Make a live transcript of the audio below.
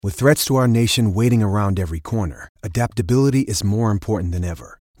With threats to our nation waiting around every corner, adaptability is more important than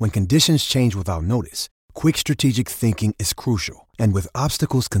ever. When conditions change without notice, quick strategic thinking is crucial. And with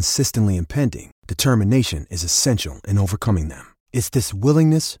obstacles consistently impending, determination is essential in overcoming them. It's this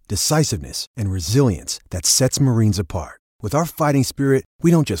willingness, decisiveness, and resilience that sets Marines apart. With our fighting spirit, we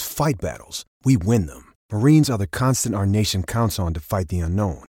don't just fight battles, we win them. Marines are the constant our nation counts on to fight the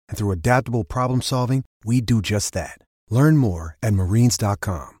unknown. And through adaptable problem solving, we do just that. Learn more at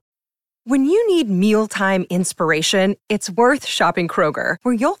marines.com. When you need mealtime inspiration, it's worth shopping Kroger,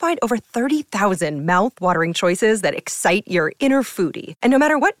 where you'll find over 30,000 mouth-watering choices that excite your inner foodie. And no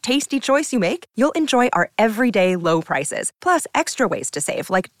matter what tasty choice you make, you'll enjoy our everyday low prices, plus extra ways to save,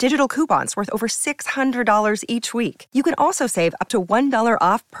 like digital coupons worth over $600 each week. You can also save up to $1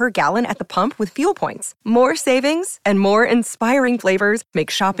 off per gallon at the pump with fuel points. More savings and more inspiring flavors make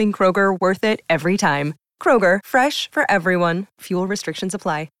shopping Kroger worth it every time. Kroger, fresh for everyone. Fuel restrictions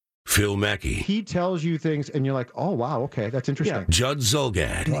apply. Phil Mackey. He tells you things, and you're like, oh, wow, okay, that's interesting. Yeah. Judd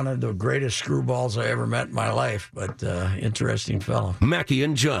Zulgad. One of the greatest screwballs I ever met in my life, but interesting fellow. Mackey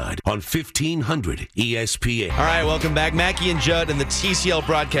and Judd on 1500 ESPN. All right, welcome back. Mackey and Judd in the TCL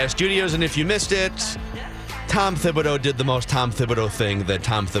broadcast studios, and if you missed it, Tom Thibodeau did the most Tom Thibodeau thing that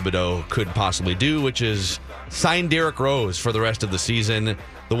Tom Thibodeau could possibly do, which is sign Derrick Rose for the rest of the season.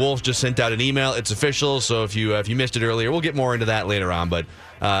 The Wolves just sent out an email. It's official, so if you missed it earlier, we'll get more into that later on. But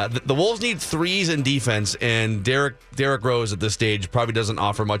the Wolves need threes in defense, and Derrick Rose at this stage probably doesn't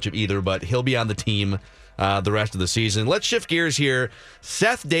offer much of either, but he'll be on the team the rest of the season. Let's shift gears here.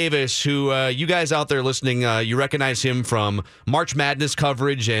 Seth Davis, who you guys out there listening, you recognize him from March Madness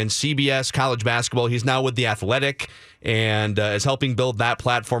coverage and CBS college basketball. He's now with The Athletic and is helping build that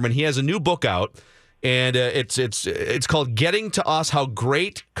platform, and he has a new book out. And it's called Getting to Us: How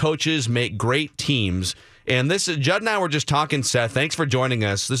Great Coaches Make Great Teams. And this, Judd and I were just talking, Seth. Thanks for joining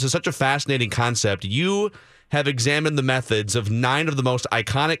us. This is such a fascinating concept. You have examined the methods of 9 of the most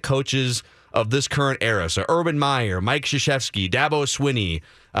iconic coaches of this current era. So Urban Meyer, Mike Krzyzewski, Dabo Swinney,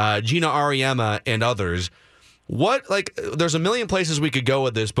 Gina Auriemma, and others. There's a million places we could go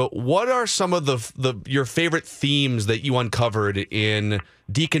with this, but what are some of your favorite themes that you uncovered in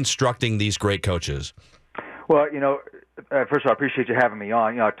deconstructing these great coaches? Well, first of all, I appreciate you having me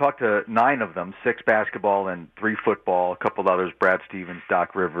on. I talked to 9 of them, 6 basketball and 3 football, a couple of others, Brad Stevens,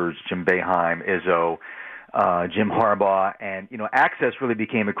 Doc Rivers, Jim Boeheim, Izzo, Jim Harbaugh, and, access really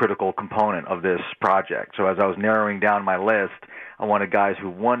became a critical component of this project. So as I was narrowing down my list, I wanted guys who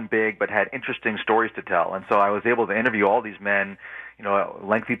won big but had interesting stories to tell. And so I was able to interview all these men, a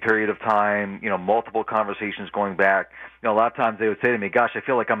lengthy period of time, multiple conversations going back. A lot of times they would say to me, gosh, I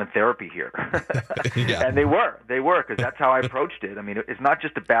feel like I'm in therapy here. Yeah. And they were, because that's how I approached it. I mean, it's not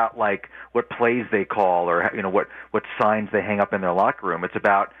just about like what plays they call or, what signs they hang up in their locker room. It's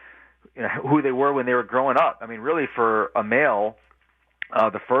about who they were when they were growing up. I mean, really for a male,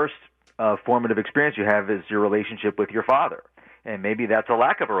 the first formative experience you have is your relationship with your father. And maybe that's a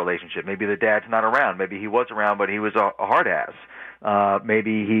lack of a relationship. Maybe the dad's not around. Maybe he was around, but he was a hard ass.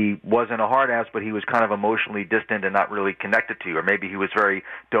 Maybe he wasn't a hard ass, but he was kind of emotionally distant and not really connected to you. Or maybe he was very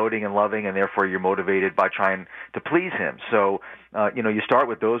doting and loving, and therefore you're motivated by trying to please him. So, you start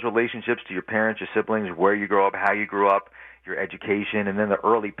with those relationships to your parents, your siblings, where you grow up, how you grew up, your education, and then the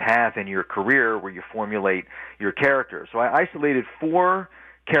early path in your career where you formulate your character. So I isolated 4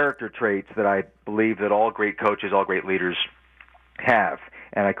 character traits that I believe that all great coaches, all great leaders have.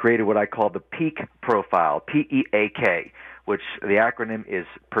 And I created what I call the PEAK profile, P-E-A-K, which the acronym is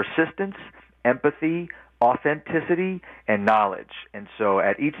persistence, empathy, authenticity, and knowledge. And so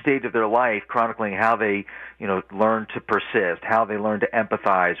at each stage of their life, chronicling how they, learn to persist, how they learn to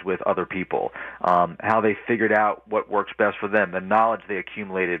empathize with other people, how they figured out what works best for them, the knowledge they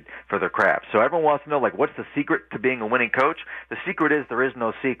accumulated for their craft. So everyone wants to know, what's the secret to being a winning coach? The secret is there is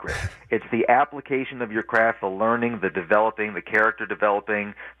no secret. It's the application of your craft, the learning, the developing, the character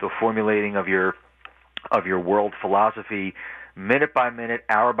developing, the formulating of your world philosophy, minute by minute,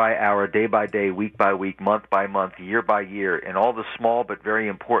 hour by hour, day by day, week by week, month by month, year by year, in all the small but very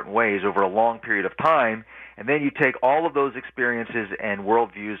important ways over a long period of time. And then you take all of those experiences and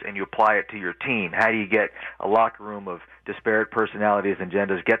worldviews and you apply it to your team. How do you get a locker room of disparate personalities and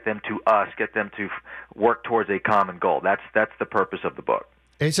genders, get them to work towards a common goal? That's the purpose of the book.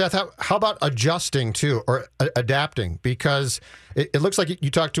 Hey, Seth, how about adjusting, too, or adapting? Because it looks like you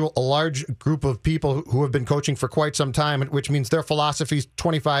talked to a large group of people who have been coaching for quite some time, which means their philosophies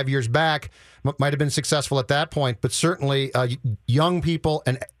 25 years back might have been successful at that point, but certainly young people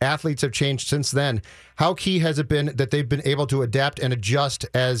and athletes have changed since then. How key has it been that they've been able to adapt and adjust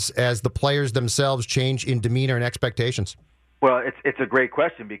as the players themselves change in demeanor and expectations? Well, it's a great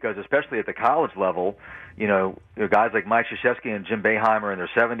question because especially at the college level, guys like Mike Krzyzewski and Jim Boeheim are in their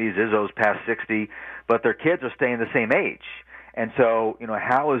 70s, Izzo's past 60, but their kids are staying the same age. And so,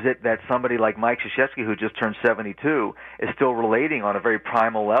 how is it that somebody like Mike Krzyzewski, who just turned 72, is still relating on a very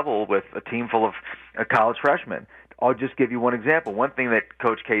primal level with a team full of college freshmen? I'll just give you one example. One thing that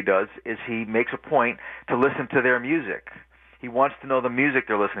Coach K does is he makes a point to listen to their music. He wants to know the music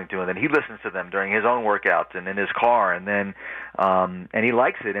they're listening to, and then he listens to them during his own workouts and in his car, and then and he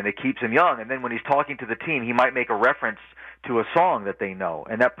likes it, and it keeps him young. And then when he's talking to the team, he might make a reference to a song that they know,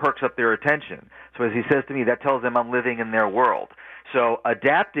 and that perks up their attention. So as he says to me, that tells them I'm living in their world. So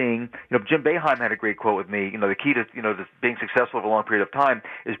adapting, Jim Boeheim had a great quote with me. The key to being successful over a long period of time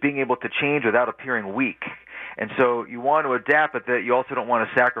is being able to change without appearing weak. And so you want to adapt, but that you also don't want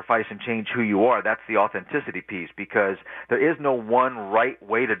to sacrifice and change who you are. That's the authenticity piece, because there is no one right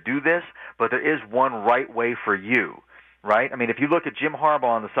way to do this, but there is one right way for you, right? I mean, if you look at Jim Harbaugh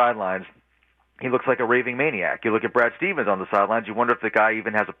on the sidelines, he looks like a raving maniac. You look at Brad Stevens on the sidelines, you wonder if the guy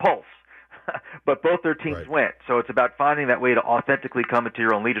even has a pulse. But both their teams went. So it's about finding that way to authentically come into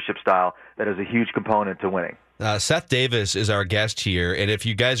your own leadership style that is a huge component to winning. Seth Davis is our guest here, and if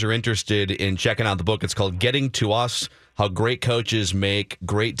you guys are interested in checking out the book, it's called Getting to Us, How Great Coaches Make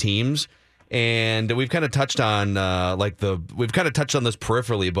Great Teams. And we've kind of touched on we've kind of touched on this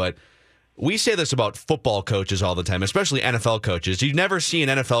peripherally, but we say this about football coaches all the time, especially NFL coaches. You never see an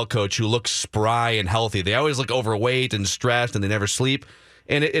NFL coach who looks spry and healthy. They always look overweight and stressed, and they never sleep.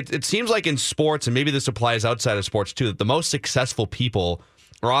 And it seems like in sports, and maybe this applies outside of sports too, that the most successful people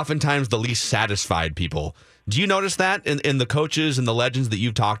are oftentimes the least satisfied people. Do you notice that in the coaches and the legends that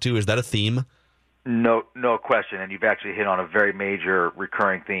you've talked to? Is that a theme? No question. And you've actually hit on a very major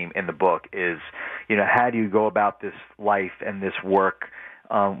recurring theme in the book is, how do you go about this life and this work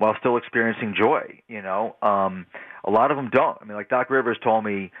while still experiencing joy? A lot of them don't. I mean, like Doc Rivers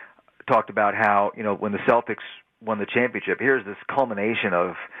talked about how, when the Celtics won the championship, here's this culmination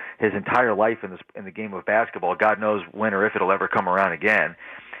of his entire life in the game of basketball. God knows when or if it'll ever come around again.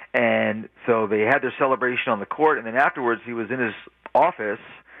 And so they had their celebration on the court, and then afterwards he was in his office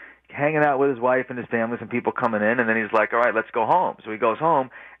hanging out with his wife and his family, some people coming in, and then he's like, all right, let's go home. So he goes home,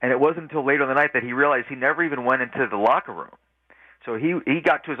 and it wasn't until later in the night that he realized he never even went into the locker room. So he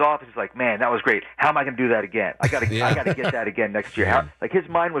got to his office. He's like, man, that was great. How am I going to do that again? I got to get that again next year. Like his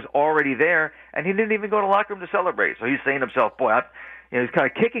mind was already there, and he didn't even go to the locker room to celebrate. So he's saying to himself, boy, he's kind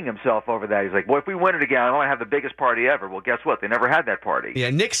of kicking himself over that. He's like, boy, if we win it again, I want to have the biggest party ever. Well, guess what? They never had that party. Yeah,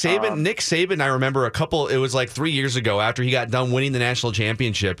 Nick Saban, I remember it was like 3 years ago after he got done winning the national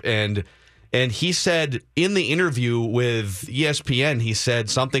championship, and he said in the interview with ESPN, he said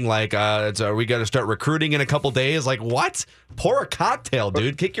something like, are we got to start recruiting in a couple days? Like, what? Pour a cocktail,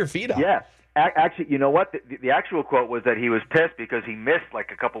 dude. Kick your feet up. Yeah. Actually, you know what? The actual quote was that he was pissed because he missed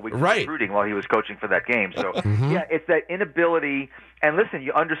like a couple weeks of recruiting while he was coaching for that game. So, yeah, it's that inability. And listen,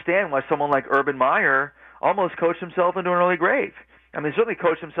 you understand why someone like Urban Meyer almost coached himself into an early grave. I mean, he certainly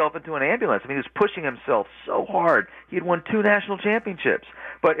coached himself into an ambulance. I mean, he was pushing himself so hard. He had won 2 national championships.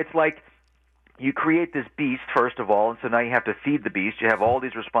 But it's like, you create this beast, first of all, and so now you have to feed the beast. You have all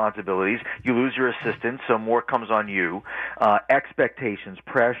these responsibilities. You lose your assistant, so more comes on you. Expectations,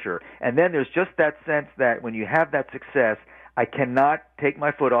 pressure. And then there's just that sense that when you have that success, I cannot take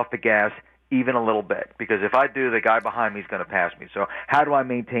my foot off the gas even a little bit, because if I do, the guy behind me is going to pass me. So how do I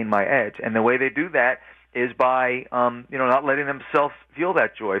maintain my edge? And the way they do that is by not letting themselves feel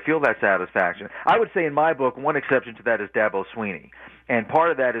that joy, feel that satisfaction. I would say in my book, one exception to that is Dabo Swinney. And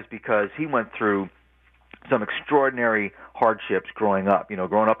part of that is because he went through some extraordinary hardships growing up.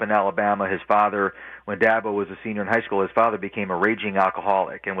 Growing up in Alabama, his father, when Dabo was a senior in high school, his father became a raging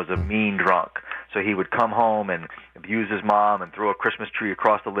alcoholic and was a mean drunk. So he would come home and abuse his mom and throw a Christmas tree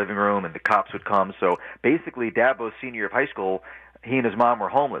across the living room, and the cops would come. So basically, Dabo's senior year of high school, he and his mom were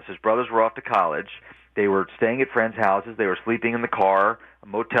homeless. His brothers were off to college. They were staying at friends' houses. They were sleeping in the car, a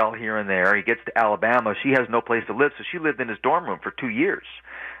motel here and there. He gets to Alabama. She has no place to live, so she lived in his dorm room for 2 years.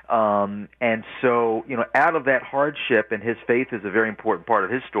 And so, out of that hardship, and his faith is a very important part of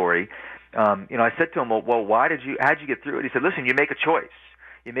his story, I said to him, well, how'd you get through it? He said, listen, you make a choice.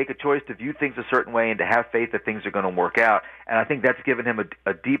 You make a choice to view things a certain way and to have faith that things are going to work out. And I think that's given him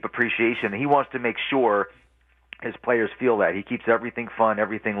a deep appreciation. He wants to make sure his players feel that. He keeps everything fun,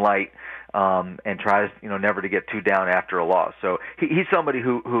 everything light, and tries, never to get too down after a loss. So he's somebody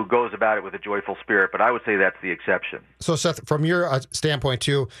who goes about it with a joyful spirit, but I would say that's the exception. So, Seth, from your standpoint,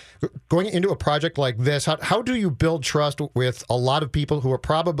 too, going into a project like this, how do you build trust with a lot of people who are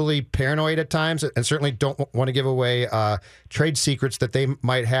probably paranoid at times and certainly don't want to give away trade secrets that they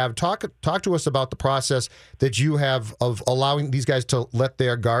might have? Talk to us about the process that you have of allowing these guys to let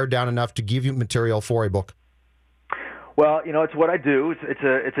their guard down enough to give you material for a book. Well, it's what I do.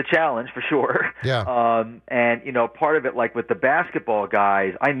 It's a challenge for sure. Yeah. And part of it, like with the basketball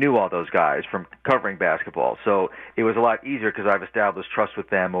guys, I knew all those guys from covering basketball, so it was a lot easier because I've established trust with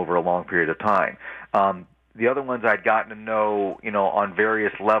them over a long period of time. The other ones I'd gotten to know, on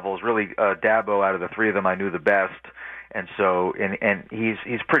various levels. Really, Dabo, out of the three of them, I knew the best. And so, and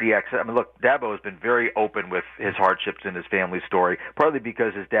he's pretty excellent. I mean, look, Dabo has been very open with his hardships in his family story, partly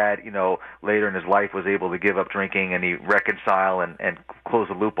because his dad, later in his life was able to give up drinking and he reconcile and close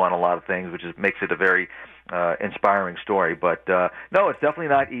the loop on a lot of things, which makes it a very inspiring story. But no, it's definitely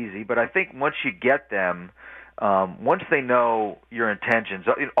not easy. But I think once you get them, once they know your intentions,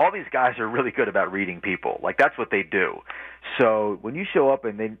 all these guys are really good about reading people. Like, that's what they do. So when you show up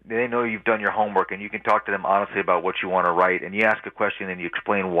and they know you've done your homework and you can talk to them honestly about what you want to write, and you ask a question and you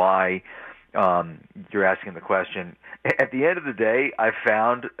explain why you're asking the question, at the end of the day, I've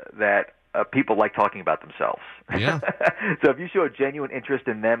found that people like talking about themselves. Yeah. So if you show a genuine interest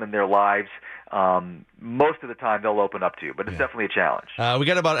in them and their lives, most of the time they'll open up to you, but it's definitely a challenge. We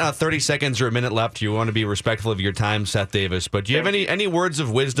got about 30 seconds or a minute left. You want to be respectful of your time, Seth Davis, but do you have any words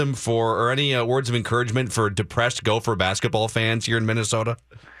of wisdom or any words of encouragement for depressed Gopher basketball fans here in Minnesota?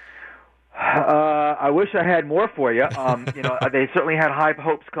 I wish I had more for you. They certainly had high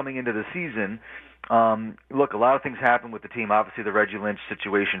hopes coming into the season. Look, a lot of things happened with the team. Obviously, the Reggie Lynch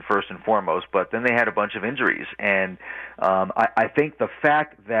situation first and foremost, but then they had a bunch of injuries. And I think the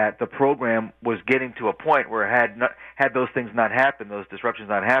fact that the program was getting to a point where had those things not happened, those disruptions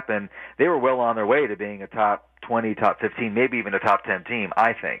not happened, they were well on their way to being a top 20, top 15, maybe even a top 10 team,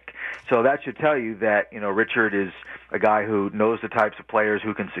 I think. So that should tell you that, Richard is a guy who knows the types of players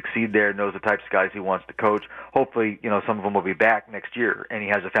who can succeed there, knows the types of guys he wants to coach. Hopefully, some of them will be back next year, and he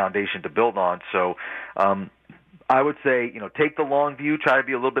has a foundation to build on. So I would say, take the long view, try to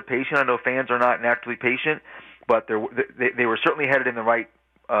be a little bit patient. I know fans are not naturally patient, but they were certainly headed in the right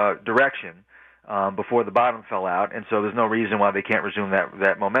direction before the bottom fell out, and so there's no reason why they can't resume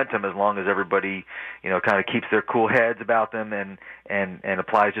that momentum as long as everybody, kind of keeps their cool heads about them and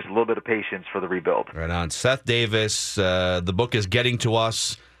applies just a little bit of patience for the rebuild. Right on. Seth Davis, the book is Getting to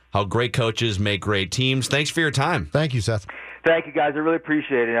Us, How Great Coaches Make Great Teams. Thanks for your time. Thank you, Seth. Thank you, guys. I really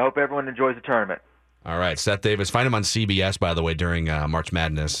appreciate it. I hope everyone enjoys the tournament. All right, Seth Davis. Find him on CBS, by the way, during March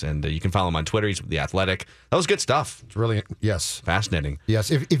Madness, and you can follow him on Twitter. He's with The Athletic. That was good stuff. It's really, yes. Fascinating. Yes,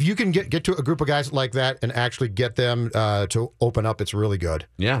 if you can get to a group of guys like that and actually get them to open up, it's really good.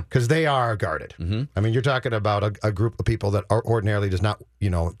 Yeah. Because they are guarded. Mm-hmm. I mean, you're talking about a group of people that are ordinarily does not,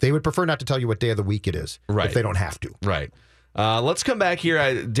 they would prefer not to tell you what day of the week it is if they don't have to. Right. Let's come back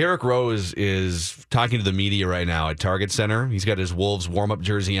here. Derrick Rose is talking to the media right now at Target Center. He's got his Wolves warm-up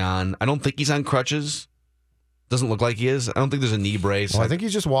jersey on. I don't think he's on crutches. Doesn't look like he is. I don't think there's a knee brace. Well, I think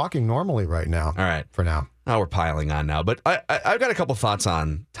he's just walking normally right now. All right. For now. Now we're piling on now. But I've got a couple thoughts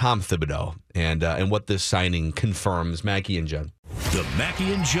on Tom Thibodeau and what this signing confirms. Mackey and Judd. The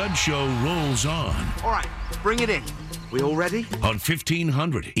Mackey and Judd Show rolls on. All right, bring it in. We all ready? On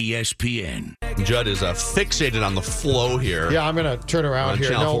 1500 ESPN. Judd is fixated on the flow here. Yeah, I'm going to turn around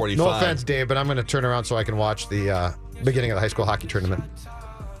here. Channel 45. No offense, Dave, but I'm going to turn around so I can watch the beginning of the high school hockey tournament.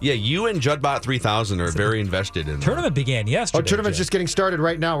 Yeah, you and Juddbot 3000 are very invested in tournament began yesterday. Oh, tournament's just getting started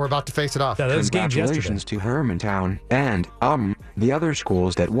right now. We're about to face it off. Yeah, Congratulations to Hermantown and the other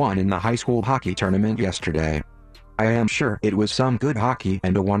schools that won in the high school hockey tournament yesterday. I am sure it was some good hockey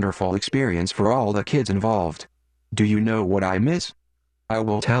and a wonderful experience for all the kids involved. Do you know what I miss? I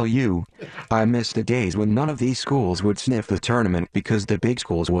will tell you. I miss the days when none of these schools would sniff the tournament because the big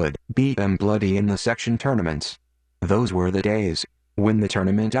schools would beat them bloody in the section tournaments. Those were the days when the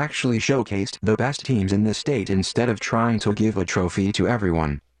tournament actually showcased the best teams in the state instead of trying to give a trophy to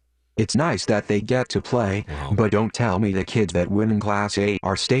everyone. It's nice that they get to play, but don't tell me the kids that win in Class A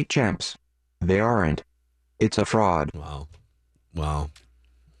are state champs. They aren't. It's a fraud. Wow.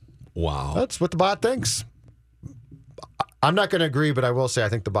 That's what the bot thinks. I'm not going to agree, but I will say I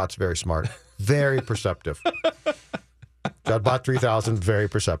think the bot's very smart. Very perceptive. Juddbot 3000, very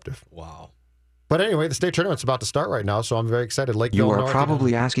perceptive. Wow. But anyway, the state tournament's about to start right now, so I'm very excited. You are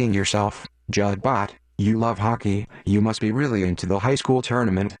probably asking yourself, Juddbot, you love hockey, you must be really into the high school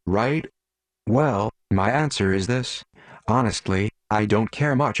tournament, right? Well, My answer is this. Honestly, I don't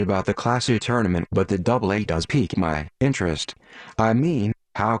care much about the Class A tournament, but the AA does pique my interest. I mean,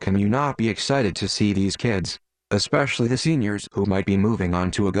 how can you not be excited to see these kids, especially the seniors who might be moving on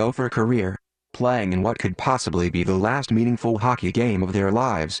to a Gopher career, playing in what could possibly be the last meaningful hockey game of their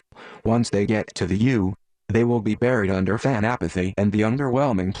lives? Once they get to the U, they will be buried under fan apathy and the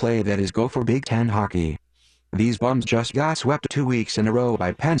underwhelming play that is Gopher Big Ten hockey. These bums just got swept 2 weeks in a row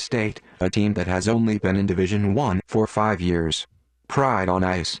by Penn State, a team that has only been in Division I for 5 years. Pride on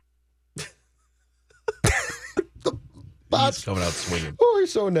ice. He's coming out swinging. Oh,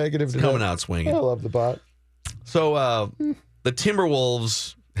 he's so negative. He's coming out swinging. I love the bot. So the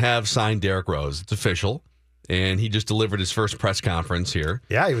Timberwolves have signed Derrick Rose. It's official. And he just delivered his first press conference here.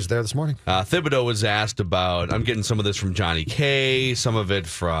 Yeah, he was there this morning. Thibodeau was asked about, I'm getting some of this from Johnny K, some of it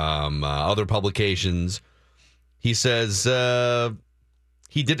from other publications. He says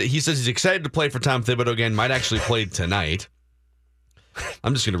he says he's excited to play for Tom Thibodeau again. Might actually play tonight.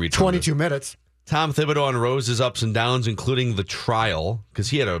 I'm just going to read 22 minutes. Tom Thibodeau on Rose's ups and downs, including the trial, because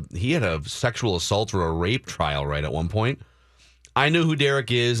he had a sexual assault or a rape trial right at one point. I know who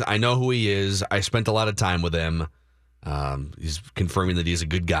Derrick is. I know who he is. I spent a lot of time with him. He's confirming that he's a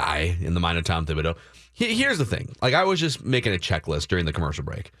good guy in the mind of Tom Thibodeau. Here's the thing. Like, I was just making a checklist during the commercial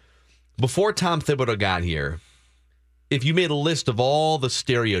break. Before Tom Thibodeau got here, if you made a list of all the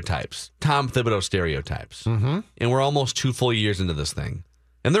stereotypes, Tom Thibodeau stereotypes, and we're almost 2 full years into this thing,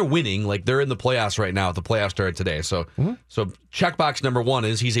 and they're winning, like they're in the playoffs right now. The playoffs started today. So checkbox number 1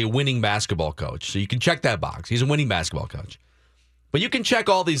 is he's a winning basketball coach. So you can check that box. He's a winning basketball coach. But you can check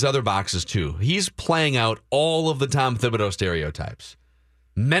all these other boxes too. He's playing out all of the Tom Thibodeau stereotypes.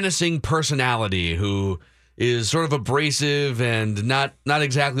 Menacing personality who is sort of abrasive and not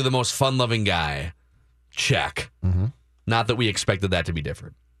exactly the most fun-loving guy. Check. Not that we expected that to be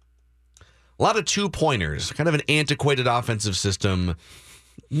different. A lot of two-pointers, kind of an antiquated offensive system.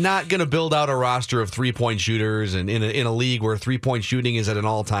 Not going to build out a roster of three-point shooters and in a league where three-point shooting is at an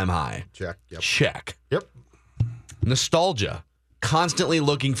all-time high. Check. Yep. Check. Yep. Nostalgia. Constantly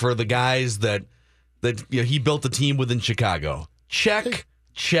looking for the guys that he built the team with in Chicago. Check.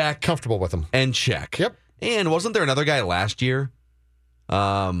 Check. Comfortable with them. And check. Yep. And wasn't there another guy last year?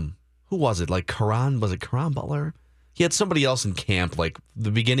 Who was it? Like Karan? Was it Karan Butler? He had somebody else in camp like the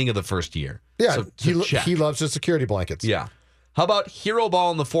beginning of the first year. Yeah, So he loves his security blankets. Yeah. How about hero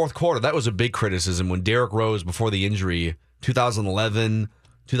ball in the fourth quarter? That was a big criticism when Derrick Rose, before the injury, 2011,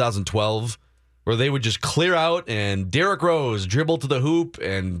 2012, where they would just clear out and Derrick Rose dribbled to the hoop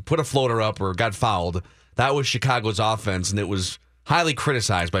and put a floater up or got fouled. That was Chicago's offense, and it was highly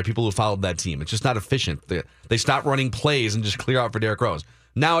criticized by people who followed that team. It's just not efficient. They stopped running plays and just clear out for Derrick Rose.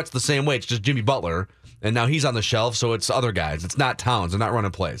 Now it's the same way. It's just Jimmy Butler, and now he's on the shelf, so it's other guys. It's not Towns. They're not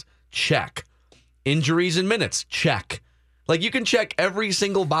running plays. Check. Injuries and minutes. Check. Like, you can check every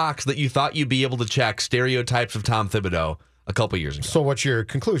single box that you thought you'd be able to check stereotypes of Tom Thibodeau a couple years ago. So what's your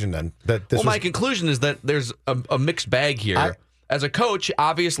conclusion then? My conclusion is that there's a mixed bag here. As a coach,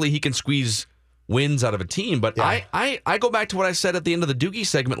 obviously he can squeeze wins out of a team, but yeah. I go back to what I said at the end of the Doogie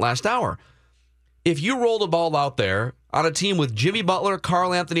segment last hour. If you roll the ball out there on a team with Jimmy Butler,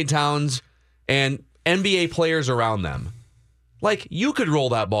 Karl Anthony Towns, and NBA players around them, like, you could roll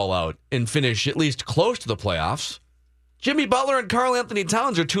that ball out and finish at least close to the playoffs. Jimmy Butler and Karl Anthony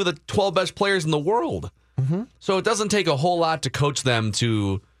Towns are two of the 12 best players in the world. So it doesn't take a whole lot to coach them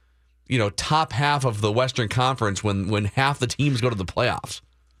to, top half of the Western Conference when half the teams go to the playoffs.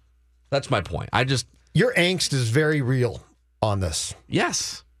 That's my point. Your angst is very real on this.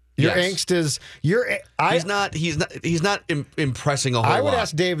 Yes. Your angst is he's not impressing a whole lot. I would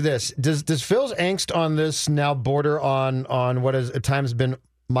ask Dave this: Does Phil's angst on this now border on what has at times been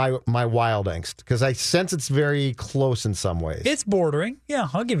my wild angst? Because I sense it's very close in some ways. It's bordering. Yeah,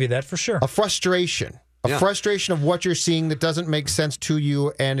 I'll give you that for sure. A frustration. Frustration of what you're seeing that doesn't make sense to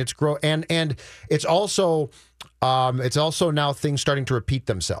you, and it's and it's also now things starting to repeat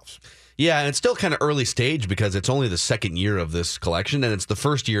themselves. Yeah, and it's still kind of early stage because it's only the second year of this collection, and it's the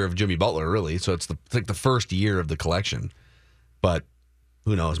first year of Jimmy Butler, really. So it's like the first year of the collection. But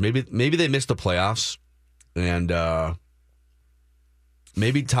who knows? Maybe they missed the playoffs, and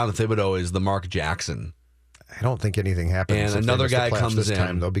maybe Tom Thibodeau is the Mark Jackson. I don't think anything happens. And another guy comes this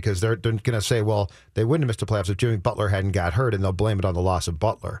time, though, because they're going to say, well, they wouldn't have missed the playoffs if Jimmy Butler hadn't got hurt, and they'll blame it on the loss of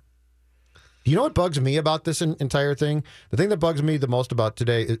Butler. You know what bugs me about this entire thing? The thing that bugs me the most about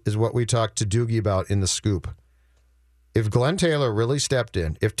today is what we talked to Doogie about in the scoop. If Glenn Taylor really stepped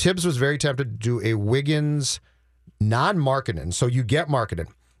in, if Tibbs was very tempted to do a Wiggins non-Markkanen, so you get Markkanen.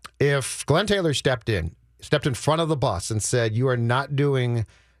 If Glenn Taylor stepped in front of the bus and said, you are not doing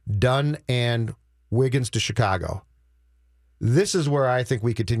Dunn and Wiggins to Chicago. This is where I think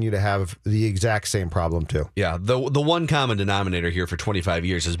we continue to have the exact same problem too. Yeah, the one common denominator here for 25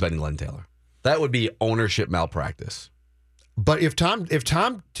 years has been Glenn Taylor. That would be ownership malpractice. But if Tom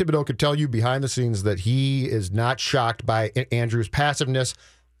Thibodeau could tell you behind the scenes that he is not shocked by Andrew's passiveness,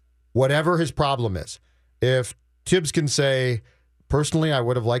 whatever his problem is, if Tibbs can say, personally, I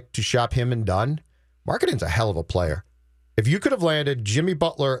would have liked to shop him and done, Markkanen's a hell of a player. If you could have landed Jimmy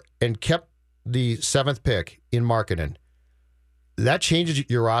Butler and kept the 7th pick in Markkanen, that changes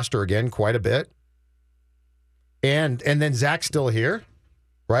your roster again quite a bit. And then Zach's still here,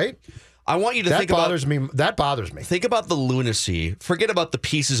 right? I want you to think about that bothers me. Think about the lunacy. Forget about the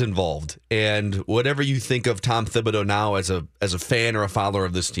pieces involved and whatever you think of Tom Thibodeau now as a fan or a follower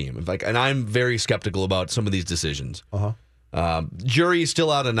of this team. And I'm very skeptical about some of these decisions. Jury is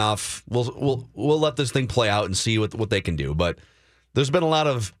still out enough. We'll let this thing play out and see what they can do. But there's been a lot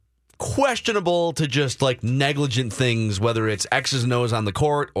of questionable to just like negligent things, whether it's X's and O's on the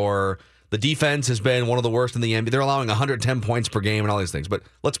court or the defense has been one of the worst in the NBA. They're allowing 110 points per game and all these things. But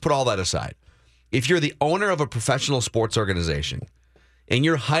let's put all that aside. If you're the owner of a professional sports organization and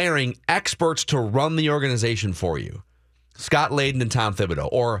you're hiring experts to run the organization for you, Scott Layden and Tom Thibodeau,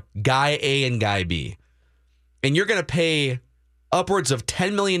 or Guy A and Guy B, and you're going to pay upwards of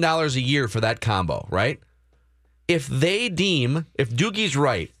 $10 million a year for that combo, right? If Doogie's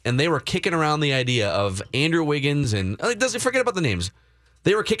right, and they were kicking around the idea of Andrew Wiggins and forget about the names.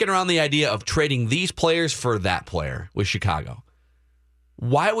 They were kicking around the idea of trading these players for that player with Chicago.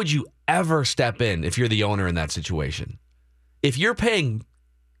 Why would you ever step in if you're the owner in that situation? If you're paying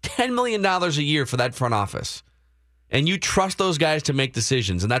 $10 million a year for that front office and you trust those guys to make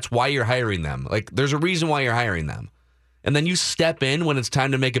decisions and that's why you're hiring them, like there's a reason why you're hiring them, and then you step in when it's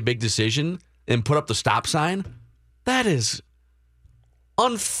time to make a big decision and put up the stop sign, that is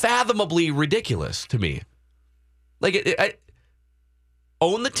unfathomably ridiculous to me.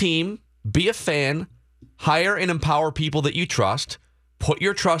 Own the team, be a fan, hire and empower people that you trust, put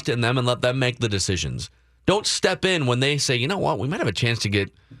your trust in them and let them make the decisions. Don't step in when they say, you know what, we might have a chance to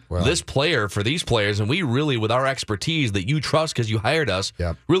get this player for these players, and we really, with our expertise that you trust because you hired us,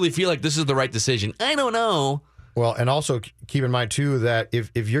 really feel like this is the right decision. I don't know. Well, and also keep in mind, too, that if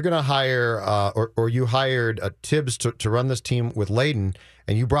you're going to hire or you hired Tibbs to run this team with Layden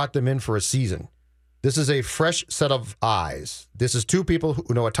and you brought them in for a season, this is a fresh set of eyes. This is two people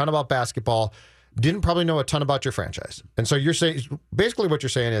who know a ton about basketball, didn't probably know a ton about your franchise. And so you're saying, basically what you're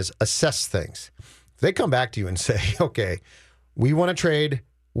saying is assess things. If they come back to you and say, okay, we want to trade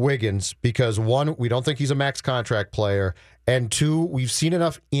Wiggins because 1, we don't think he's a max contract player, and 2, we've seen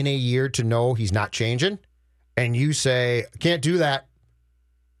enough in a year to know he's not changing, and you say, can't do that.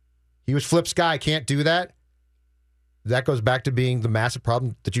 He was Flip's guy, can't do that. That goes back to being the massive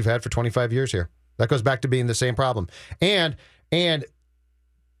problem that you've had for 25 years here. That goes back to being the same problem. And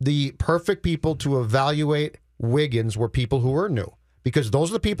the perfect people to evaluate Wiggins were people who were new. Because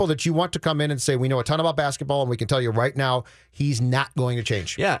those are the people that you want to come in and say, we know a ton about basketball and we can tell you right now he's not going to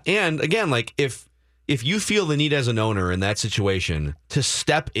change. Yeah, and again, like if you feel the need as an owner in that situation to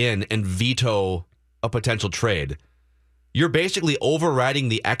step in and veto a potential trade, you're basically overriding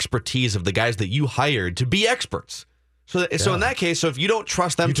the expertise of the guys that you hired to be experts. So in that case, so if you don't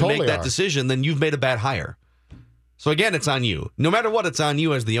trust them to make that decision, then you've made a bad hire. So again, it's on you. No matter what, it's on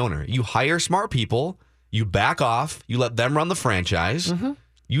you as the owner. You hire smart people, you back off, you let them run the franchise. Mm-hmm.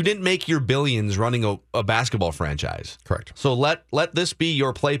 You didn't make your billions running a basketball franchise. Correct. So let this be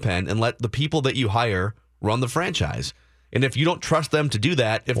your playpen and let the people that you hire run the franchise. And if you don't trust them to do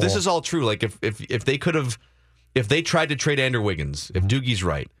that, if this is all true, like if they tried to trade Andrew Wiggins, if Doogie's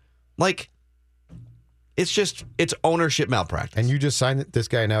right, like it's ownership malpractice. And you just signed this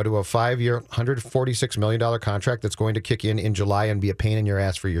guy now to a 5-year, $146 million contract that's going to kick in July and be a pain in your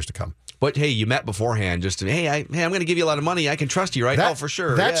ass for years to come. But hey, you met beforehand just to, I'm going to give you a lot of money. I can trust you, right? For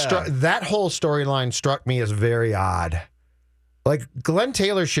sure. That whole storyline struck me as very odd. Like Glenn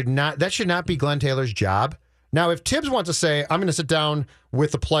Taylor should not be Glenn Taylor's job. Now, if Tibbs wants to say, I'm going to sit down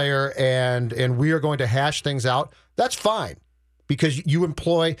with the player and we are going to hash things out, that's fine. Because you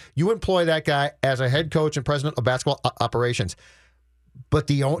employ that guy as a head coach and president of basketball operations. But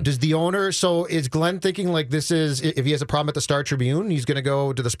does the owner, so is Glenn thinking like this is, if he has a problem at the Star Tribune, he's going to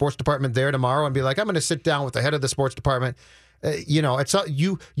go to the sports department there tomorrow and be like, I'm going to sit down with the head of the sports department.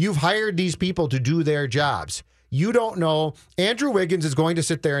 You've hired these people to do their jobs. You don't know. Andrew Wiggins is going to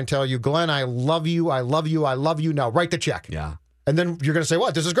sit there and tell you, Glenn, I love you. I love you. I love you. Now write the check. Yeah. And then you're going to say,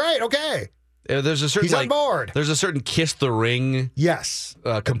 what? This is great. Okay. There's a certain He's on board. There's a certain kiss the ring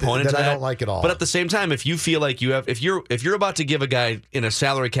component that to that. I don't like at all. But at the same time, if you feel like you have, if you're about to give a guy in a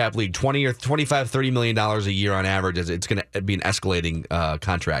salary cap league $20 or $25, $30 million a year on average, it's going to be an escalating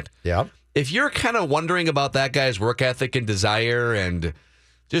contract. Yeah. If you're kind of wondering about that guy's work ethic and desire and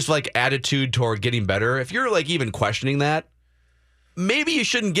just like attitude toward getting better, if you're like even questioning that, maybe you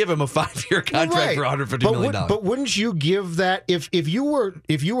shouldn't give him a 5-year contract for $150 million. But wouldn't you give that if you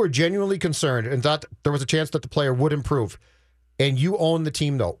were genuinely concerned and thought there was a chance that the player would improve, and you own the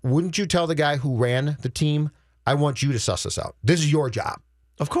team though, wouldn't you tell the guy who ran the team, I want you to suss this out. This is your job.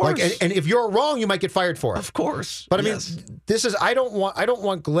 Of course. And if you're wrong, you might get fired for it. Of course. But I mean, this is I don't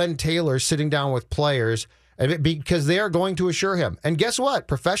want Glenn Taylor sitting down with players because they are going to assure him. And guess what?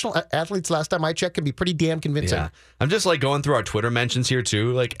 Professional athletes, last time I checked, can be pretty damn convincing. Yeah. I'm just like going through our Twitter mentions here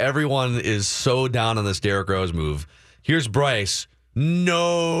too. Like everyone is so down on this Derrick Rose move. Here's Bryce.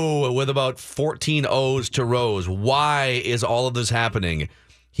 No, with about 14 O's to Rose. Why is all of this happening?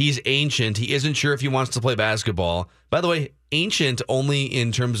 He's ancient. He isn't sure if he wants to play basketball. By the way, ancient only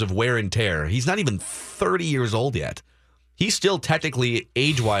in terms of wear and tear. He's not even 30 years old yet. He's still technically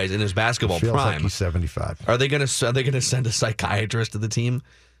age-wise in his basketball Feels prime. like he's 75. Are they going to send a psychiatrist to the team?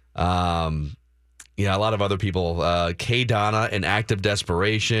 A lot of other people. K. Donna, in act of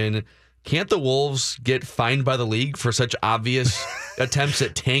desperation. Can't the Wolves get fined by the league for such obvious attempts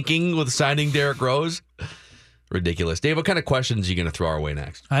at tanking with signing Derrick Rose? Ridiculous. Dave, what kind of questions are you going to throw our way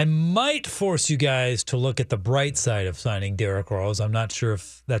next? I might force you guys to look at the bright side of signing Derrick Rose. I'm not sure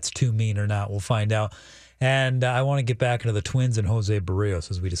if that's too mean or not. We'll find out. And I want to get back into the Twins and Jose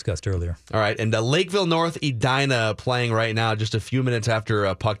Barrios, as we discussed earlier. All right. And Lakeville North, Edina playing right now just a few minutes after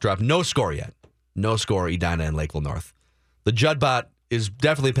a puck drop. No score yet. No score, Edina and Lakeville North. The Judbot is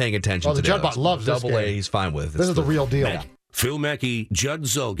definitely paying attention to the Judbot loves this Double A, game. he's fine with. This is the real deal. Phil Mackey, Judd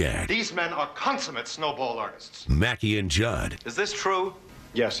Zulgad. These men are consummate snowball artists. Mackey and Judd. Is this true?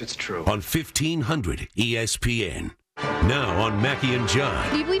 Yes, it's true. On 1500 ESPN. Now on Mackey and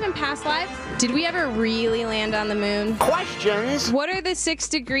Judd. Do you believe in past lives? Did we ever really land on the moon? Questions. What are the 6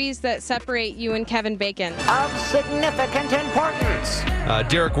 degrees that separate you and Kevin Bacon? Of significant importance.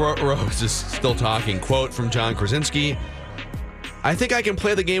 Derrick Rose is still talking. Quote from John Krasinski. I think I can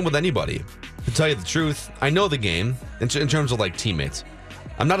play the game with anybody. To tell you the truth, I know the game in terms of like teammates.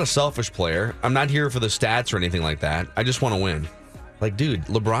 I'm not a selfish player. I'm not here for the stats or anything like that. I just want to win. Like, dude,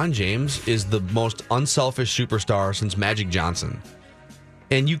 LeBron James is the most unselfish superstar since Magic Johnson.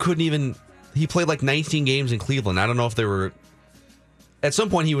 And you couldn't even... He played like 19 games in Cleveland. I don't know if they were... At some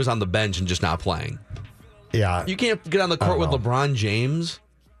point, he was on the bench and just not playing. Yeah. You can't get on the court with LeBron James.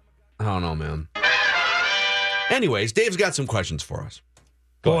 I don't know, man. Anyways, Dave's got some questions for us.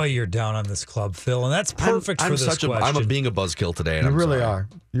 Boy, you're down on this club, Phil, and that's perfect for this question. I'm being a buzzkill today. And You I'm really sorry. are.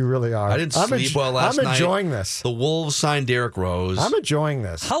 You really are. I didn't sleep well last night. I'm enjoying this. The Wolves signed Derrick Rose. I'm enjoying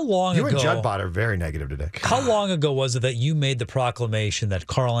this. How long you ago? You and Judbot are very negative today. How long ago was it that you made the proclamation that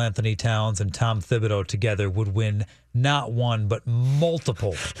Karl Anthony Towns and Tom Thibodeau together would win not one but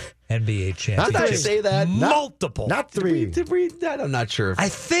multiple NBA championships? Did I say that? Multiple. Not 3. Did we? I'm not sure. I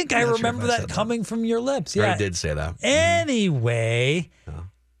think I remember that coming from your lips. Yeah, I did say that. Anyway.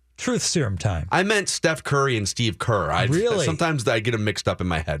 Truth serum time. I meant Steph Curry and Steve Kerr. Really? Sometimes I get them mixed up in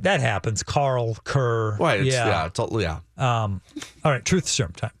my head. That happens. Carl, Kerr. Right. Yeah. All right. Truth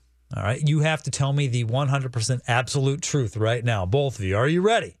serum time. All right. You have to tell me the 100% absolute truth right now. Both of you. Are you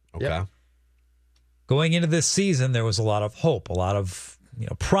ready? Okay. Yep. Going into this season, there was a lot of hope, a lot of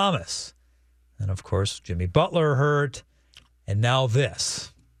promise. And, of course, Jimmy Butler hurt. And now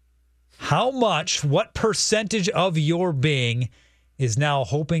this. What percentage of your being is now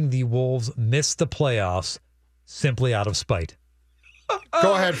hoping the Wolves miss the playoffs simply out of spite?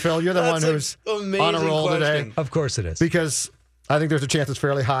 Go ahead, Phil. You're the one who's on a roll today. Of course it is. Because I think there's a chance it's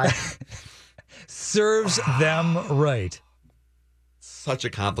fairly high. Serves them right. Such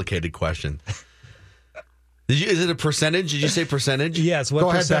a complicated question. Is it a percentage? Did you say percentage? Yes. What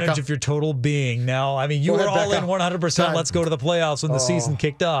percentage of your total being now? I mean, you were all in 100%. Let's go to the playoffs when the season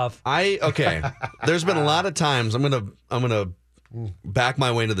kicked off. There's been a lot of times. I'm gonna back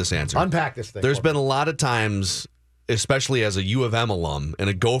my way into this answer. Unpack this thing. There's been a lot of times, especially as a U of M alum and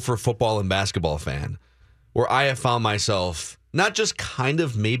a Gopher football and basketball fan, where I have found myself not just kind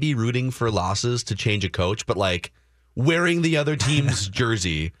of maybe rooting for losses to change a coach, but like wearing the other team's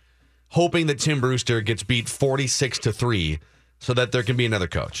jersey, hoping that Tim Brewster gets beat 46-3 so that there can be another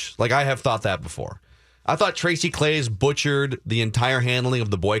coach. Like, I have thought that before. I thought Tracy Claeys butchered the entire handling of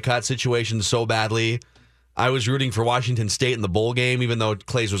the boycott situation so badly. I was rooting for Washington State in the bowl game, even though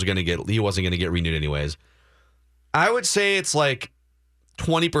Claeys wasn't going to get renewed anyways. I would say it's like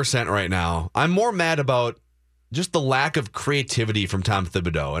 20% right now. I'm more mad about just the lack of creativity from Tom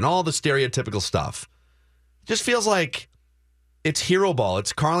Thibodeau and all the stereotypical stuff. Just feels like it's hero ball.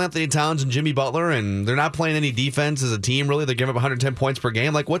 It's Karl Anthony Towns and Jimmy Butler, and they're not playing any defense as a team, really. They give up 110 points per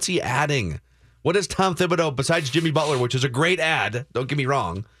game. Like, what's he adding? What is Tom Thibodeau, besides Jimmy Butler, which is a great add, don't get me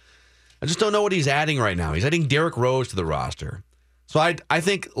wrong. I just don't know what he's adding right now. He's adding Derrick Rose to the roster. So I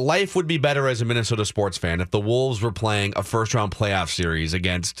think life would be better as a Minnesota sports fan if the Wolves were playing a first-round playoff series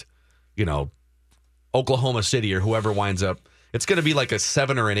against, Oklahoma City or whoever winds up. It's going to be like a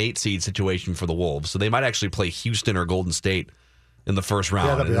 7 or an 8 seed situation for the Wolves. So they might actually play Houston or Golden State in the first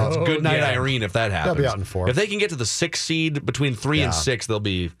round. Yeah, and it's good night, Irene, if that happens. They'll be out in 4. If they can get to the 6th seed between 3 and 6,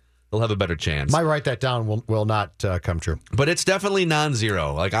 they'll have a better chance. Might write that down. Will not come true. But it's definitely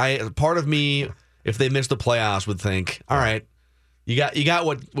non-zero. Like part of me, if they missed the playoffs, would think, all right, you got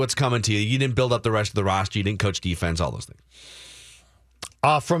what's coming to you. You didn't build up the rest of the roster. You didn't coach defense. All those things.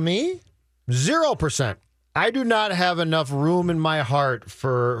 From me, 0%. I do not have enough room in my heart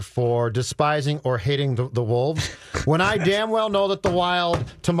for despising or hating the Wolves when I damn well know that the Wild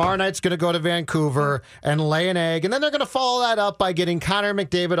tomorrow night's going to go to Vancouver and lay an egg, and then they're going to follow that up by getting Connor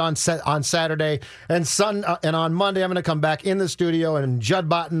McDavid on Saturday and on Monday I'm going to come back in the studio and Judd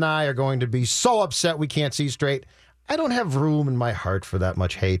Bott and I are going to be so upset we can't see straight. I don't have room in my heart for that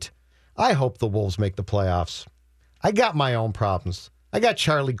much hate. I hope the Wolves make the playoffs. I got my own problems. I got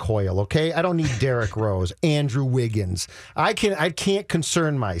Charlie Coyle, okay? I don't need Derrick Rose, Andrew Wiggins. I can't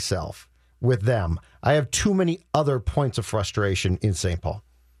concern myself with them. I have too many other points of frustration in St. Paul.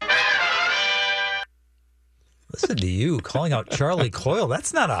 Listen to you calling out Charlie Coyle.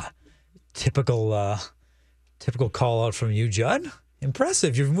 That's not a typical call out from you, Judd.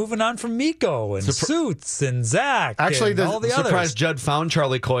 Impressive. You're moving on from Miko and Suits and Zach. Actually, and all the surprised others. Judd found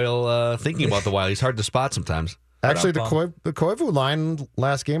Charlie Coyle thinking about the Wild. He's hard to spot sometimes. Actually, the Koivu line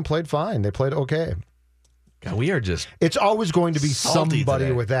last game played fine. They played okay. God, we are just... It's always going to be somebody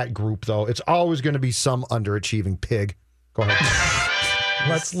today. with that group, though. It's always going to be some underachieving pig. Go ahead.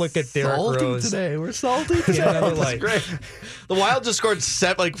 Let's look at Derrick Rose. Today. We're salty today. That's great. The Wild just scored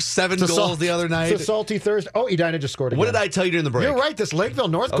 7 goals the other night. It's a salty Thursday. Oh, Edina just scored again. What did I tell you during the break? You're right. This Lakeville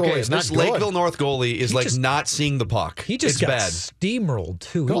North goalie is not this good. Lakeville North goalie is not seeing the puck. He just got bad. steamrolled,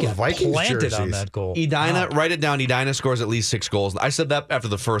 too. He Those got Vikings planted jerseys. on that goal. Edina, write it down. Edina scores at least 6 goals. I said that after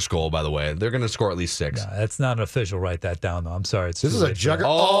the first goal, by the way. They're going to score at least 6. No, that's not an official. Write that down, though. I'm sorry. This is a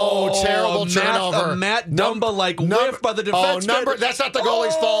juggernaut. Oh, terrible turnover. Matt Dumba, whiff by the defense. That's not the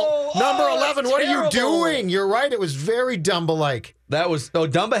goalie's fault. Number 11, what are you doing? You're right. It was very Dumba-like.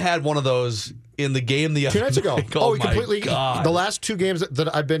 Dumba had one of those in the game the other 2 nights ago. night. He completely. God. The last 2 games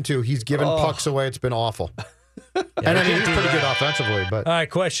that I've been to, he's given pucks away. It's been awful. And I mean, he's pretty good offensively. But all right,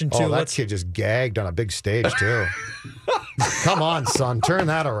 question 2. That kid just gagged on a big stage, too. Come on, son. Turn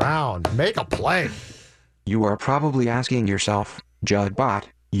that around. Make a play. You are probably asking yourself, Judd Bott,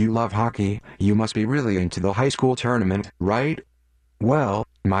 you love hockey, you must be really into the high school tournament, right? Well,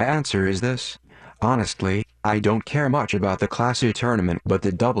 my answer is this. Honestly, I don't care much about the Class A tournament, but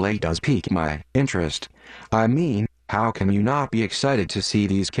the AA does pique my interest. I mean, how can you not be excited to see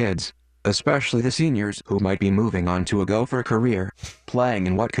these kids, especially the seniors who might be moving on to a Gopher career, playing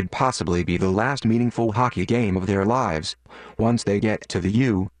in what could possibly be the last meaningful hockey game of their lives? Once they get to the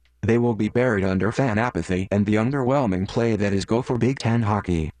U, they will be buried under fan apathy and the underwhelming play that is Gopher Big Ten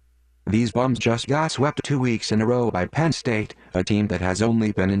hockey. These bums just got swept 2 weeks in a row by Penn State, a team that has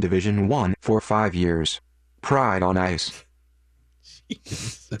only been in Division I for 5 years. Pride on ice.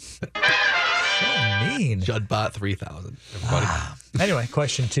 So mean. Judd Bott 3,000. Anyway,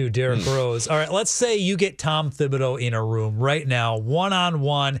 question 2, Derrick Rose. All right, let's say you get Tom Thibodeau in a room right now,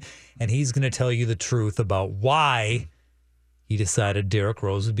 one-on-one, and he's going to tell you the truth about why he decided Derrick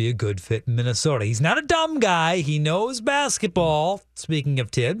Rose would be a good fit in Minnesota. He's not a dumb guy. He knows basketball, speaking of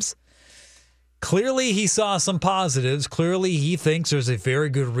Tibbs. Clearly, he saw some positives. Clearly, he thinks there's a very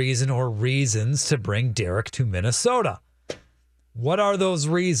good reason or reasons to bring Derrick to Minnesota. What are those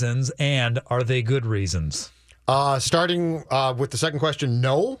reasons, and are they good reasons? Starting with the second question,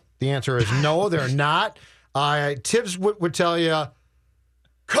 no. The answer is no, they're not. Tibbs would tell you,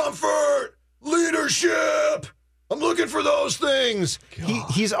 comfort, leadership. I'm looking for those things.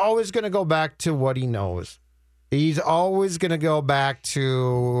 He's always going to go back to what he knows. He's always going to go back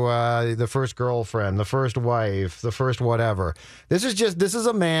to the first girlfriend, the first wife, the first whatever. This is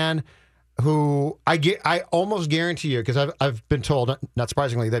a man who I almost guarantee you, because I've been told, not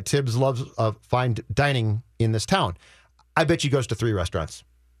surprisingly, that Tibbs loves fine dining in this town. I bet you he goes to 3 restaurants.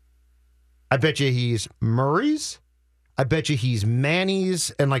 I bet you he's Murray's. I bet you he's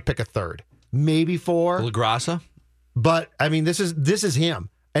Manny's, and pick a third. Maybe 4. La Grassa? But I mean, this is him,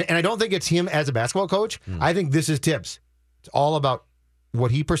 and I don't think it's him as a basketball coach. I think this is Tibbs. It's all about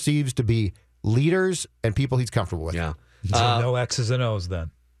what he perceives to be leaders and people he's comfortable with. Yeah. So no X's and O's then.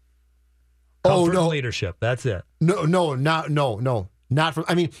 Comfort and leadership. That's it. No, not from.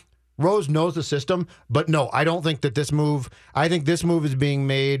 I mean, Rose knows the system, but no, I don't think that this move. I think this move is being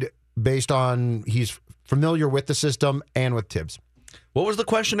made based on he's familiar with the system and with Tibbs. What was the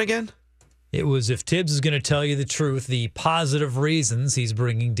question again? It was if Tibbs is going to tell you the truth, the positive reasons he's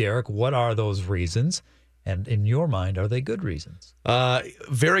bringing Derek, what are those reasons? And in your mind, are they good reasons?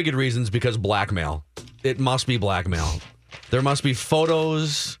 Very good reasons, because blackmail. It must be blackmail. There must be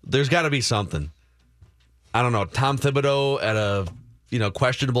photos. There's got to be something. I don't know. Tom Thibodeau at a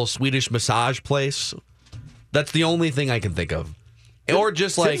questionable Swedish massage place. That's the only thing I can think of. Or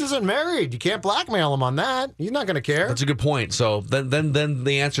just like Tibbs isn't married. You can't blackmail him on that. He's not going to care. That's a good point. So then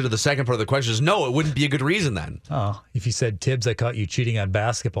the answer to the second part of the question is no. It wouldn't be a good reason then. Oh, if you said Tibbs, I caught you cheating on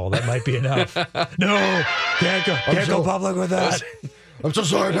basketball, that might be enough. No, can't go public with that. I'm so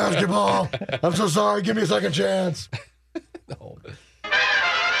sorry, basketball. I'm so sorry. Give me a second chance. No. All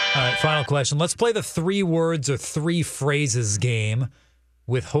right, final question. Let's play the 3 words or 3 phrases game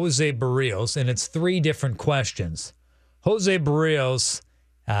with Jose Barrios, and it's 3 different questions. Jose Barrios,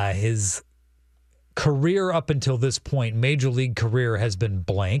 his career up until this point, major league career, has been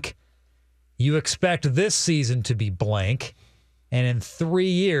blank. You expect this season to be blank, and in 3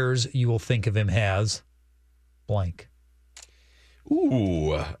 years, you will think of him as blank.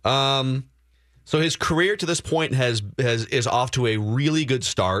 Ooh. So his career to this point is off to a really good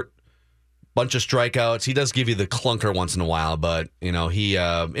start. Bunch of strikeouts. He does give you the clunker once in a while, but he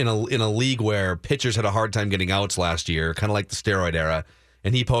in a league where pitchers had a hard time getting outs last year, kind of like the steroid era,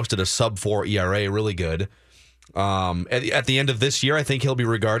 and he posted a sub-4 ERA, really good. At the end of this year, I think he'll be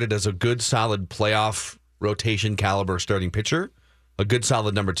regarded as a good, solid playoff rotation caliber starting pitcher, a good,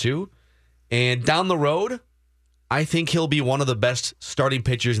 solid number 2. And down the road, I think he'll be one of the best starting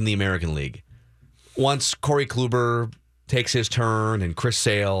pitchers in the American League. Once Corey Kluber takes his turn and Chris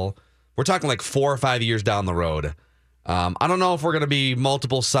Sale, we're talking like 4 or 5 years down the road. I don't know if we're going to be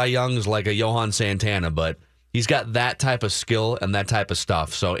multiple Cy Youngs like a Johan Santana, but he's got that type of skill and that type of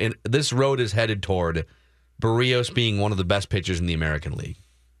stuff. So this road is headed toward Barrios being one of the best pitchers in the American League.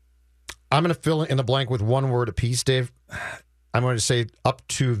 I'm going to fill in the blank with one word apiece, Dave. I'm going to say up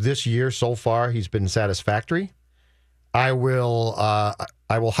to this year so far, he's been satisfactory. I will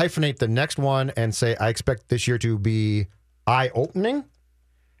hyphenate the next one and say I expect this year to be eye-opening.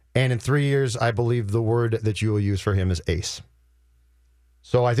 And in 3 years, I believe the word that you will use for him is ace.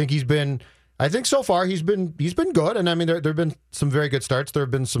 So I think so far he's been good. And I mean, there have been some very good starts. There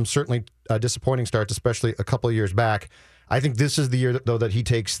have been some certainly disappointing starts, especially a couple of years back. I think this is the year, though, that he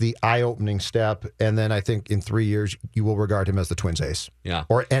takes the eye-opening step. And then I think in 3 years, you will regard him as the Twins ace. Yeah.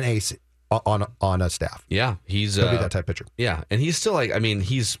 Or an ace on a staff. Yeah. He'll be that type pitcher. Yeah. And he's still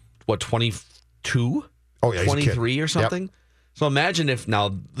he's what, 22? Oh, yeah. 23 or something? Yep. So imagine if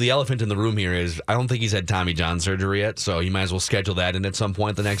now the elephant in the room here is I don't think he's had Tommy John surgery yet, so you might as well schedule that in at some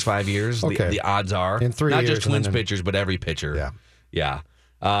point the next 5 years. Okay. The odds are. In 3 not years. just Twins pitchers, but every pitcher. Yeah. Yeah.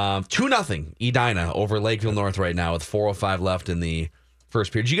 2-0 Edina over Lakeville North right now with 4:05 left in the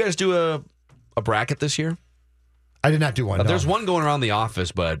first period. Did you guys do a bracket this year? I did not do one. No. There's one going around the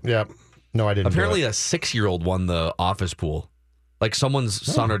office, but yeah. No, I didn't. Apparently a 6-year-old won the office pool. Like someone's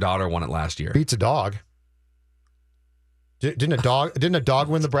son or daughter won it last year. Beats a dog. Didn't a dog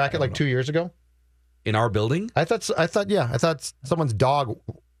win the bracket like 2 years ago? In our building? I thought someone's dog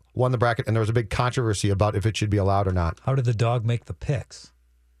won the bracket, and there was a big controversy about if it should be allowed or not. How did the dog make the picks?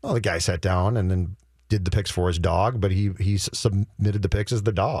 Well, the guy sat down and then did the picks for his dog, but he submitted the picks as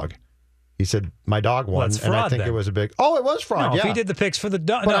the dog. He said, "My dog won," well, and I think it was a big. Oh, it was fraud. No, yeah, if he did the picks for the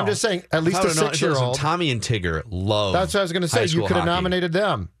dog. But I'm just saying, at least a 6-year-old. Tommy and Tigger love. That's what I was going to say. You could have nominated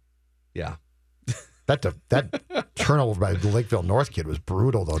them. Yeah. That turnover by the Lakeville North kid was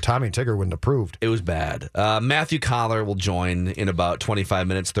brutal, though. Tommy and Tigger wouldn't have approved. It was bad. Matthew Collar will join in about 25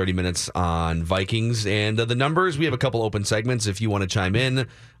 minutes, 30 minutes on Vikings. And the numbers, we have a couple open segments if you want to chime in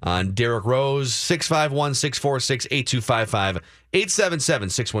on Derek Rose, 651-646-8255,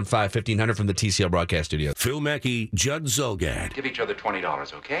 877-615-1500 from the TCL Broadcast Studio. Phil Mackey, Judd Zulgad. Give each other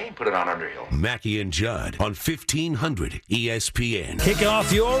 $20, okay? Put it on Underhill. Mackey and Judd on 1500 ESPN. Kick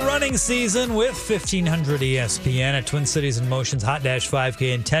off your running season with 1500 ESPN at Twin Cities in Motion's Hot Dash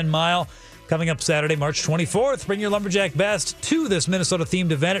 5K and 10 Mile. Coming up Saturday, March 24th, bring your Lumberjack best to this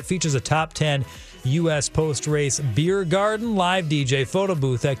Minnesota-themed event. It features a top 10 U.S. post-race beer garden, live DJ, photo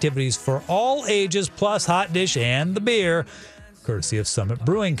booth, activities for all ages, plus hot dish and the beer, courtesy of Summit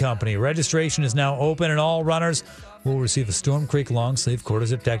Brewing Company. Registration is now open, and all runners will receive a Storm Creek long sleeve quarter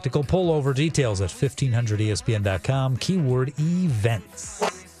zip tactical pullover. Details at 1500ESPN.com. Keyword events.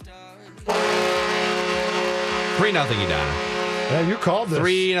 3-0 Edina. Yeah, you called this.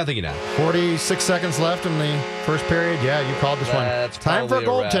 3-0 Edina. 46 seconds left in the first period. Yeah, you called this That's one. Time for a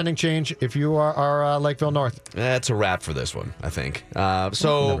probably a goaltending change if you are Lakeville North. That's a wrap for this one, I think. You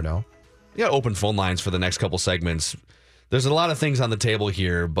never know. Yeah, open phone lines for the next couple segments. There's a lot of things on the table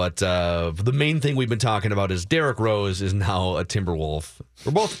here, but the main thing we've been talking about is Derrick Rose is now a Timberwolf.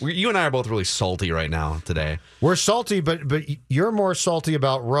 You and I are both really salty right now today. We're salty, but you're more salty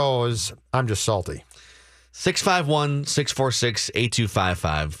about Rose. I'm just salty.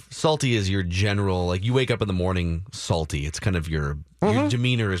 651-646-8255. Salty is your general, like you wake up in the morning salty. It's kind of your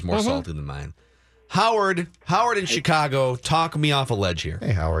demeanor is more salty than mine. Howard in Chicago, talk me off a ledge here.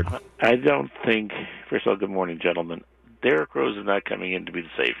 Hey, Howard. I don't think, first of all, good morning, gentlemen. Derrick Rose is not coming in to be the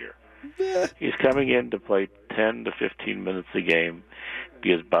savior. He's coming in to play 10 to 15 minutes a game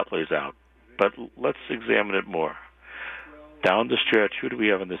because Butler's out. But let's examine it more. Down the stretch, who do we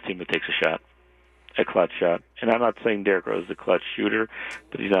have on this team that takes a shot? A clutch shot. And I'm not saying Derrick Rose is a clutch shooter,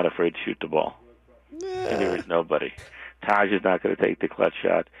 but he's not afraid to shoot the ball. And there is nobody. Taj is not going to take the clutch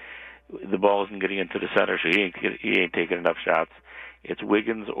shot. The ball isn't getting into the center, so he ain't taking enough shots. It's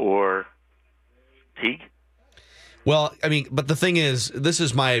Wiggins or Teague. Well, I mean, but the thing is, this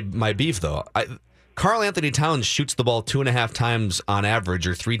is my beef, though. Karl Anthony Towns shoots the ball 2.5 times on average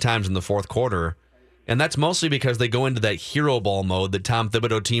or 3 times in the fourth quarter. And that's mostly because they go into that hero ball mode that Tom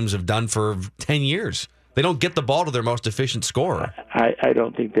Thibodeau teams have done for 10 years. They don't get the ball to their most efficient scorer. I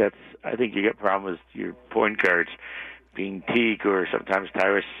don't think that's... I think you get problems with your point guards being Teague or sometimes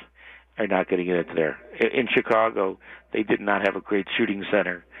Tyrus are not getting it into there. In Chicago, they did not have a great shooting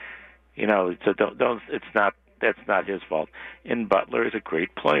center. You know, so don't it's not... That's not his fault. And Butler is a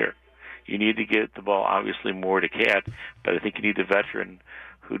great player. You need to get the ball, obviously, more to Cat, but I think you need a veteran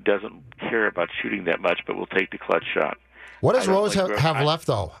who doesn't care about shooting that much, but will take the clutch shot. What does Rose have left,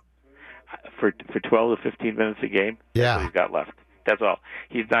 though? For 12 to 15 minutes a game? Yeah. That's what he's got left. That's all.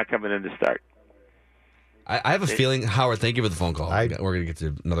 He's not coming in to start. I have a feeling, Howard, thank you for the phone call. We're going to get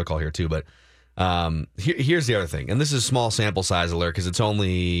to another call here, too, but here's the other thing, and this is small sample size alert because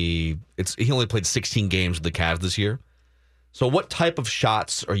he only played 16 games with the Cavs this year. So what type of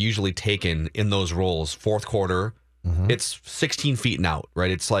shots are usually taken in those roles? Fourth quarter, it's 16 feet and out,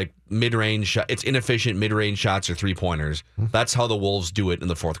 right? It's like mid-range. It's inefficient mid-range shots or three-pointers. That's how the Wolves do it in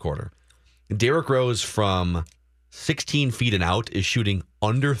the fourth quarter. Derrick Rose from 16 feet and out is shooting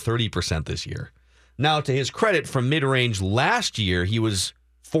under 30% this year. Now, to his credit, from mid-range last year, he was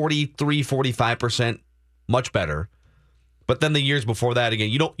 43, 45%, much better. But then the years before that, again,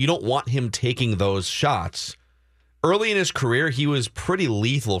 you don't want him taking those shots. Early in his career, he was pretty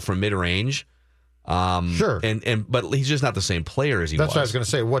lethal from mid-range. Sure. But he's just not the same player as he was. That's what I was going to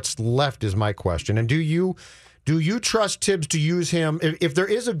say. What's left is my question. And do you trust Tibbs to use him? If there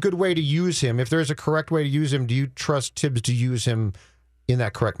is a good way to use him, if there is a correct way to use him, do you trust Tibbs to use him in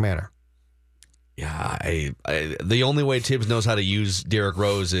that correct manner? Yeah, the only way Tibbs knows how to use Derrick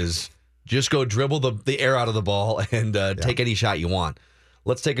Rose is just go dribble the air out of the ball and take any shot you want.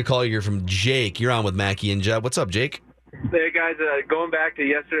 Let's take a call here from Jake. You're on with Mackie and Judd. What's up, Jake? Hey, guys. Going back to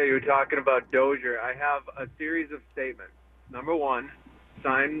yesterday, you were talking about Dozier. I have a series of statements. Number one,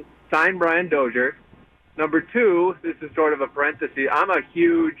 sign Brian Dozier. Number two, this is sort of a parenthesis. I'm a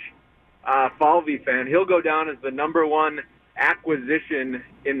huge Falvey fan. He'll go down as the number one acquisition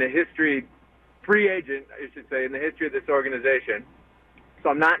in the history, free agent, I should say, in the history of this organization. So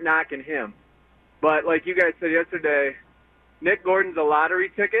I'm not knocking him. But like you guys said yesterday, Nick Gordon's a lottery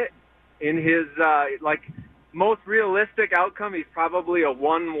ticket. In his, most realistic outcome, he's probably a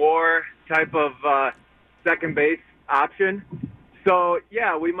one-WAR type of second base option. So,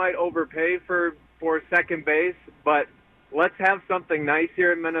 yeah, we might overpay for second base, but let's have something nice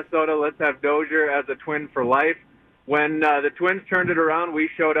here in Minnesota. Let's have Dozier as a Twin for life. When the Twins turned it around, we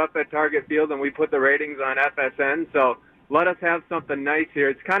showed up at Target Field and we put the ratings on FSN. So let us have something nice here.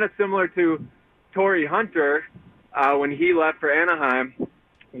 It's kind of similar to Torrey Hunter when he left for Anaheim,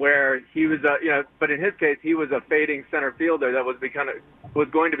 where he was, but in his case, he was a fading center fielder that was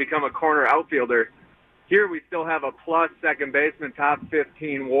going to become a corner outfielder. Here we still have a plus second baseman, top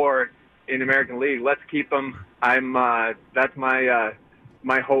 15 WAR in the American League. Let's keep him. That's my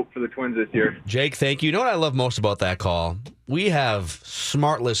hope for the Twins this year. Jake, thank you. You know what I love most about that call? We have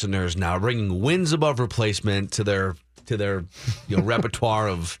smart listeners now bringing wins above replacement to their repertoire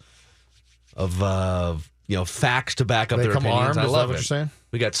of facts to back up they their come opinions. Armed, I love what it. You're saying?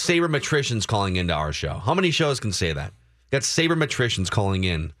 We got sabermetricians calling into our show. How many shows can say that? We got sabermetricians calling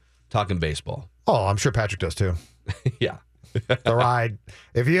in talking baseball. Oh, I'm sure Patrick does too. Yeah. The ride.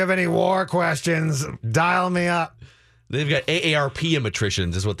 If you have any war questions, dial me up. They've got AARP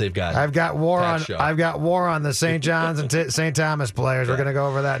amatricians is what they've got. I've got war Pat on the St. John's and St. Thomas players. We're going to go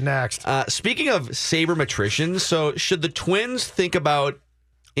over that next. Speaking of sabermetricians, so should the Twins think about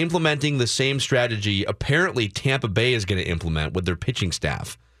implementing the same strategy apparently Tampa Bay is going to implement with their pitching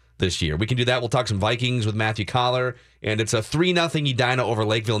staff this year? We can do that. We'll talk some Vikings with Matthew Collar, and it's a 3-0 Edina over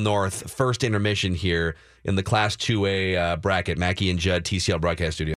Lakeville North. First intermission here in the Class 2A bracket. Mackey and Judd, TCL Broadcast Studio.